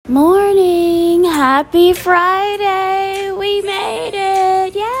Morning. Happy Friday. We made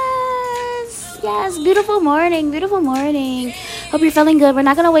it. Yes. Beautiful morning. Hope you're feeling good. We're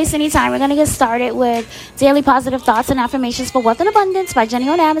not going to waste any time. We're going to get started with daily positive thoughts and affirmations for wealth and abundance by Jenny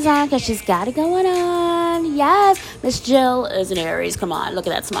on Amazon because she's got it going on. Yes. Miss Jill is an Aries. Come on. Look at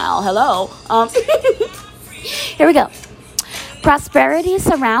that smile. Hello. Here we go. Prosperity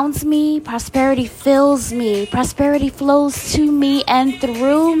surrounds me. Prosperity fills me. Prosperity flows to me and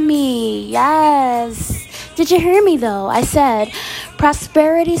through me. Yes. Did you hear me though? I said,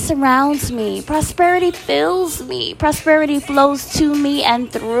 prosperity surrounds me. Prosperity fills me. Prosperity flows to me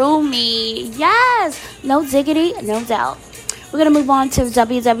and through me. Yes. No diggity, no doubt. We're going to move on to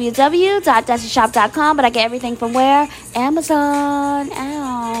www.tgiffffff.com, but I get everything from where? Amazon.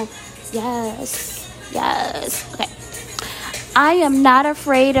 Ow. Yes. Okay. I am not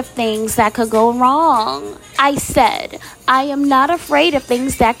afraid of things that could go wrong. I said, I am not afraid of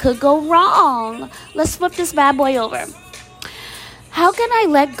things that could go wrong. Let's flip this bad boy over. How can I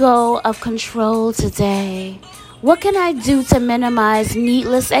let go of control today? What can I do to minimize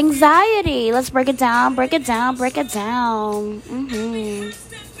needless anxiety? Let's break it down. I'll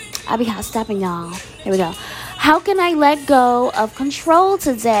be hot stepping, y'all. Here we go. How can I let go of control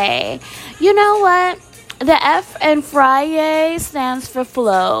today? You know what? The F in Friday stands for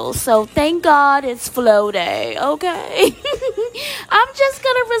flow. So thank God it's flow day, okay? I'm just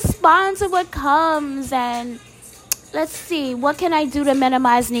going to respond to what comes and let's see. What can I do to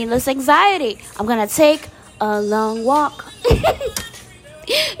minimize needless anxiety? I'm going to take a long walk.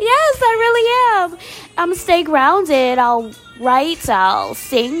 Yes, I really am. I'm going to stay grounded. I'll write, I'll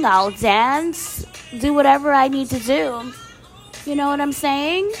sing, I'll dance, do whatever I need to do. You know what I'm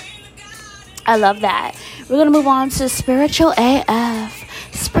saying? I love that. We're going to move on to spiritual AF.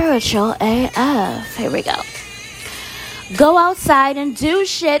 Here we go. Go outside and do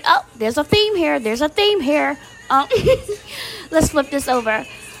shit. Oh, there's a theme here. Let's flip this over.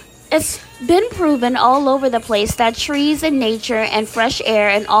 It's been proven all over the place that trees and nature and fresh air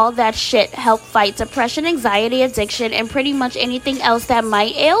and all that shit help fight depression, anxiety, addiction, and pretty much anything else that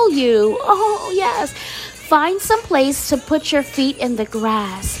might ail you. Oh, yes. Find some place to put your feet in the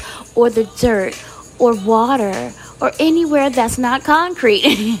grass or the dirt or water or anywhere that's not concrete.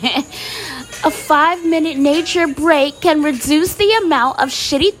 A 5-minute nature break can reduce the amount of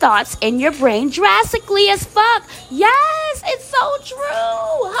shitty thoughts in your brain drastically as fuck. Yes, it's so true.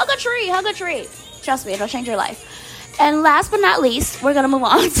 Hug a tree. Trust me, it'll change your life. And last but not least, we're going to move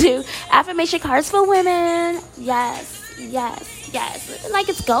on to affirmation cards for women. Yes. Looking like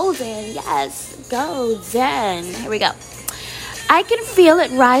it's golden. Yes, golden. Here we go. I can feel it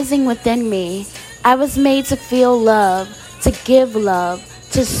rising within me. I was made to feel love, to give love,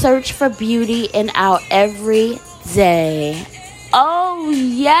 to search for beauty in our every day. Oh,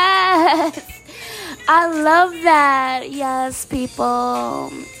 yes. I love that. Yes,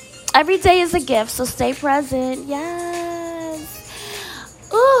 people. Every day is a gift, so stay present. Yes.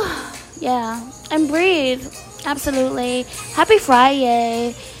 Ooh, yeah. And breathe. Absolutely. Happy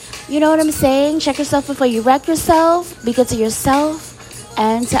Friday. You know what I'm saying? Check yourself before you wreck yourself. Be good to yourself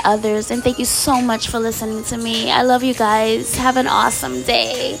and to others. And thank you so much for listening to me. I love you guys. Have an awesome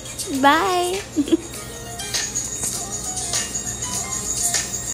day. Bye.